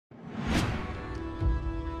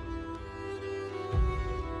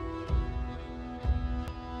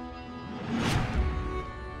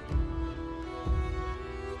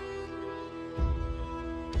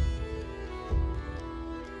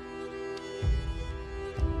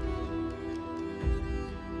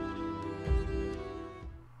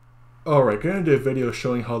Alright, going to do a video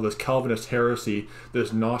showing how this Calvinist heresy,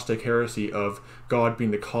 this Gnostic heresy of God being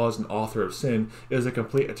the cause and author of sin, is a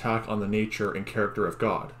complete attack on the nature and character of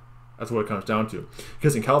God. That's what it comes down to.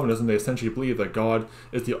 Because in Calvinism, they essentially believe that God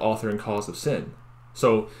is the author and cause of sin.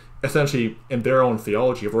 So, essentially, in their own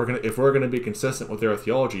theology, if we're gonna be consistent with their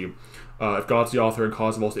theology, if God's the author and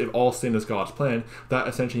cause of all, if all sin is God's plan, that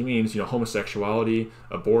essentially means, homosexuality,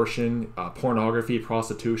 abortion, pornography,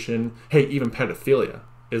 prostitution, hey, even pedophilia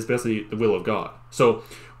is basically the will of God. So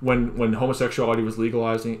when homosexuality was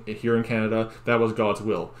legalizing here in Canada, that was God's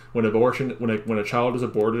will. When abortion, when a child is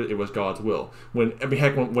aborted, it was God's will. When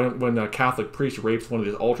a Catholic priest rapes one of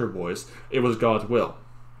these altar boys, it was God's will.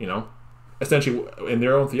 Essentially, in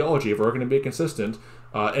their own theology, if we're going to be consistent,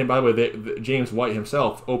 and by the way, James White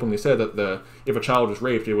himself openly said that if a child is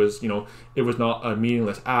raped, it was not a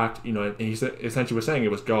meaningless act, and he essentially was saying it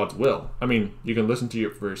was God's will. I mean, you can listen to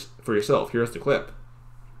it for yourself. Here's the clip.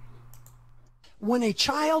 When a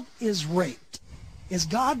child is raped, is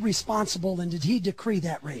God responsible, and did he decree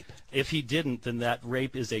that rape? If he didn't, then that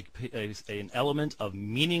rape is an element of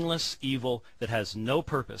meaningless evil that has no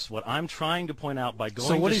purpose. What I'm trying to point out by going to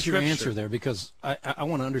Scripture... So what is your answer there? Because I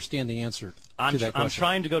want to understand the answer to that question. I'm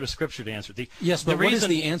trying to go to Scripture to answer. Yes, but what is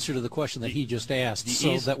the answer to the question that he just asked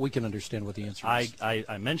so that we can understand what the answer is?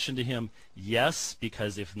 I mentioned to him, yes,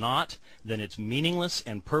 because if not, then it's meaningless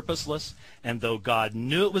and purposeless, and though God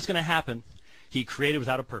knew it was going to happen, he created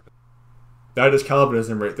without a purpose. That is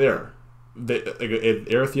Calvinism right there.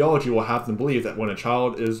 Their theology will have them believe that when a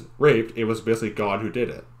child is raped, it was basically God who did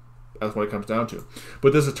it. That's what it comes down to.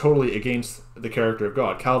 But this is totally against the character of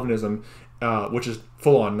God. Calvinism, which is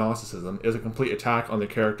full-on Gnosticism, is a complete attack on the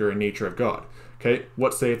character and nature of God. Okay,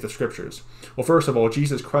 what saith the Scriptures? Well, first of all,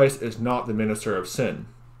 Jesus Christ is not the minister of sin.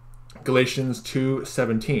 Galatians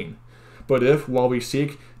 2:17. But if, while we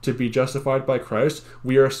seek to be justified by Christ,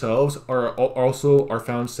 we ourselves are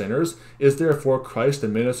found sinners, is therefore Christ the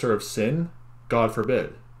minister of sin? God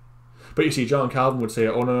forbid. But you see, John Calvin would say,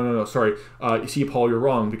 oh, no, sorry. You see, Paul, you're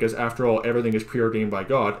wrong, because after all, everything is preordained by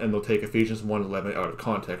God, and they'll take Ephesians 1:11 out of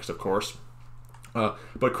context, of course.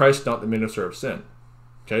 But Christ is not the minister of sin.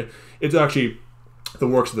 Okay? It's actually the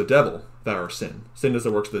works of the devil that are sin. Sin is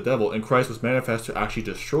the works of the devil, and Christ was manifest to actually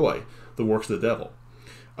destroy the works of the devil.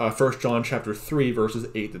 1 John chapter 3, verses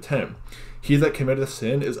 8 to 10. He that committeth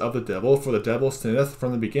sin is of the devil, for the devil sinneth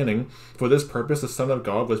from the beginning. For this purpose the Son of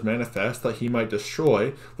God was manifest, that he might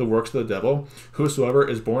destroy the works of the devil. Whosoever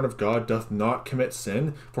is born of God doth not commit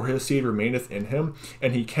sin, for his seed remaineth in him,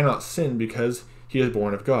 and he cannot sin because he is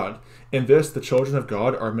born of God. In this the children of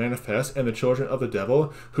God are manifest, and the children of the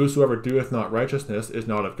devil. Whosoever doeth not righteousness is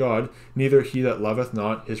not of God, neither he that loveth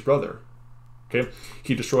not his brother. Okay?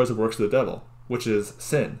 He destroys the works of the devil, which is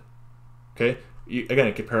sin. Okay?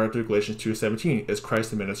 Again, compare it to Galatians 2:17. Is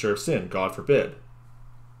Christ the minister of sin? God forbid.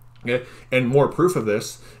 Okay? And more proof of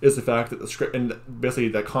this is the fact that the script, and basically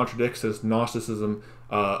that contradicts this Gnosticism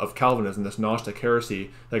of Calvinism, this Gnostic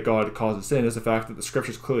heresy that God causes sin, is the fact that the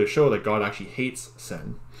Scriptures clearly show that God actually hates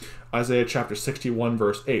sin. Isaiah chapter 61,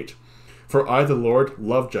 verse 8. For I, the Lord,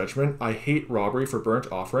 love judgment. I hate robbery for burnt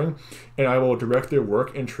offering, and I will direct their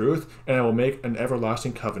work in truth, and I will make an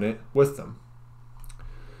everlasting covenant with them.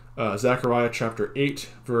 Zechariah chapter 8,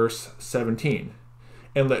 verse 17.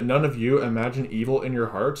 And let none of you imagine evil in your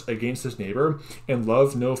hearts against his neighbor, and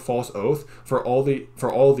love no false oath, for all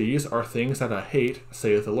these are things that I hate,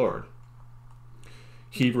 saith the Lord.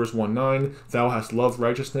 Hebrews 1:9. Thou hast loved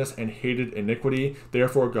righteousness and hated iniquity,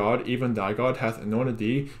 therefore God, even thy God, hath anointed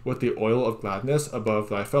thee with the oil of gladness above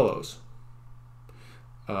thy fellows.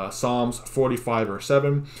 Psalms 45, verse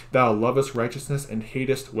 7. Thou lovest righteousness and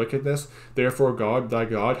hatest wickedness, therefore God, thy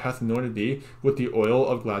God, hath anointed thee with the oil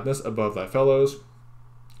of gladness above thy fellows.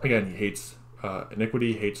 Again, he hates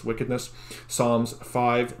iniquity, hates wickedness. Psalms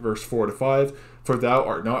 5, verse 4 to 5. For thou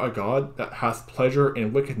art not a God that hath pleasure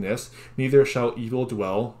in wickedness, neither shall evil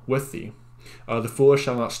dwell with thee. The foolish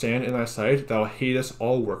shall not stand in thy sight, thou hatest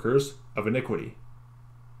all workers of iniquity.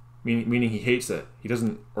 Meaning he hates it. He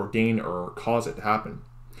doesn't ordain or cause it to happen.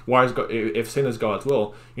 Why is God, if sin is God's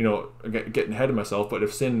will, getting ahead of myself, but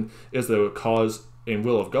if sin is the cause and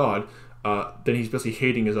will of God, then he's basically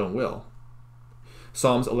hating his own will.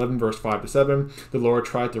 Psalms 11, verse 5 to 7. The Lord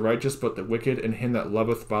trieth the righteous, but the wicked and him that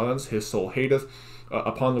loveth violence his soul hateth.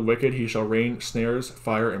 Upon the wicked he shall rain snares,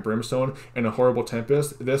 fire, and brimstone, and a horrible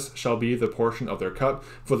tempest. This shall be the portion of their cup.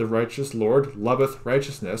 For the righteous Lord loveth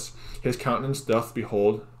righteousness. His countenance doth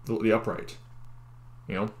behold the upright.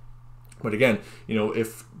 But again,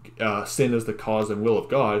 if sin is the cause and will of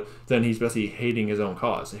God, then he's basically hating his own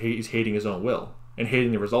cause. He's hating his own will, and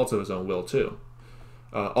hating the results of his own will too.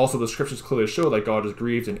 Also, the scriptures clearly show that God is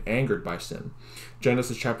grieved and angered by sin.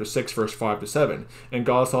 Genesis chapter 6, verse 5 to 7. And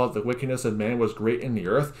God saw that the wickedness of man was great in the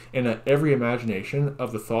earth, and that every imagination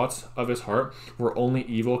of the thoughts of his heart were only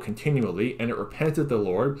evil continually. And it repented the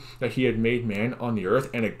Lord that he had made man on the earth,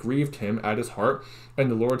 and it grieved him at his heart.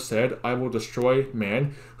 And the Lord said, I will destroy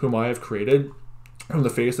man whom I have created from the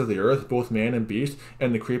face of the earth, both man and beast,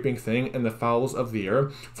 and the creeping thing, and the fowls of the air,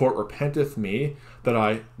 for it repenteth me that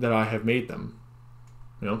I have made them.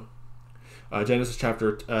 Genesis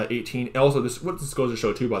chapter 18. Also, what this goes to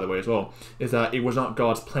show too, by the way, as well, is that it was not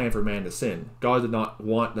God's plan for man to sin. God did not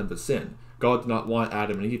want them to sin. God did not want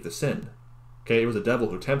Adam and Eve to sin. Okay, it was the devil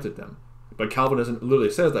who tempted them. But Calvinism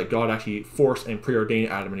literally says that God actually forced and preordained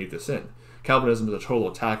Adam and Eve to sin. Calvinism is a total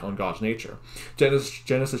attack on God's nature.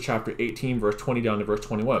 Genesis chapter 18, verse 20 down to verse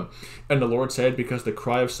 21. And the Lord said, because the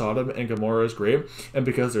cry of Sodom and Gomorrah is great, and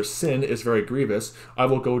because their sin is very grievous, I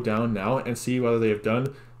will go down now and see whether they have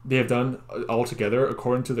done altogether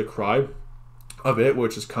according to the cry of it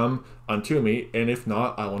which has come unto me, and if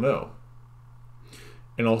not, I will know.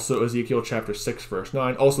 And also Ezekiel chapter 6, verse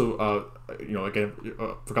 9. Also,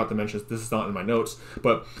 forgot to mention, this is not in my notes,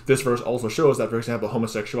 but this verse also shows that, for example,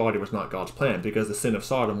 homosexuality was not God's plan, because the sin of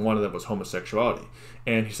Sodom, one of them was homosexuality.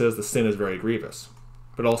 And he says the sin is very grievous.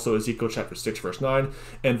 But also Ezekiel chapter 6, verse 9,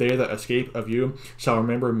 and they that escape of you shall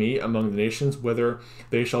remember me among the nations, whither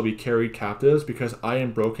they shall be carried captives, because I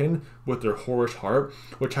am broken with their whorish heart,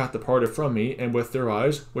 which hath departed from me, and with their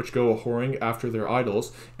eyes, which go a-whoring after their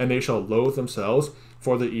idols, and they shall loathe themselves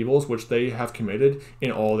for the evils which they have committed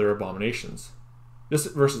in all their abominations. This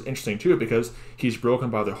verse is interesting too, because he's broken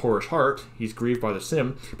by their whorish heart, he's grieved by their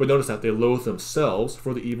sin, but notice that they loathe themselves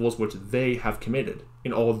for the evils which they have committed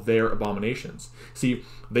in all their abominations. See,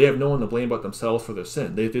 they have no one to blame but themselves for their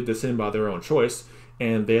sin. They did the sin by their own choice,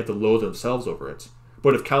 and they have to loathe themselves over it.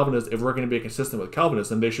 But if we're going to be consistent with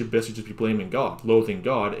Calvinism, they should basically just be blaming God, loathing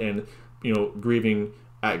God, and grieving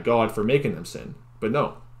at God for making them sin. But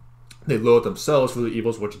no. They loathe themselves for the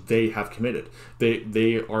evils which they have committed.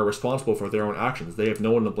 They are responsible for their own actions. They have no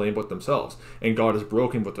one to blame but themselves. And God is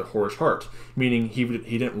broken with their whorish heart, meaning he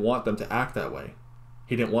didn't want them to act that way.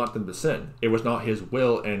 He didn't want them to sin. It was not his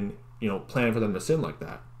will and plan for them to sin like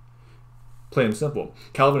that. Plain and simple.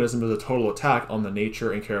 Calvinism is a total attack on the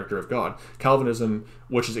nature and character of God. Calvinism,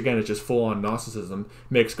 which is just full-on Gnosticism,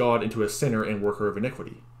 makes God into a sinner and worker of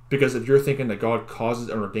iniquity. Because if you're thinking that God causes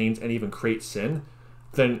and ordains and even creates sin,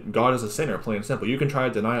 then God is a sinner, plain and simple. You can try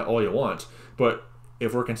to deny it all you want, but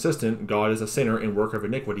if we're consistent, God is a sinner and worker of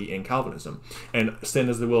iniquity in Calvinism. And sin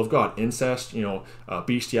is the will of God. Incest,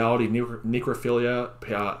 bestiality, necrophilia,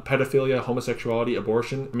 pedophilia, homosexuality,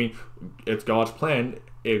 abortion. I mean, it's God's plan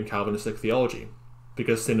in Calvinistic theology,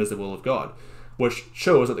 because sin is the will of God, which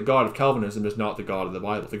shows that the God of Calvinism is not the God of the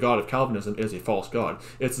Bible. The God of Calvinism is a false God.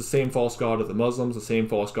 It's the same false God of the Muslims, the same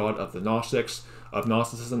false God of the Gnostics, of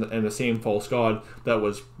Gnosticism, and the same false God that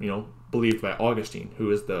was, believed by Augustine,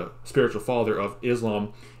 who is the spiritual father of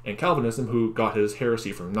Islam and Calvinism, who got his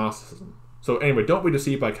heresy from Gnosticism. So anyway, don't be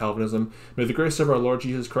deceived by Calvinism. May the grace of our Lord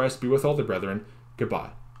Jesus Christ be with all the brethren. Goodbye.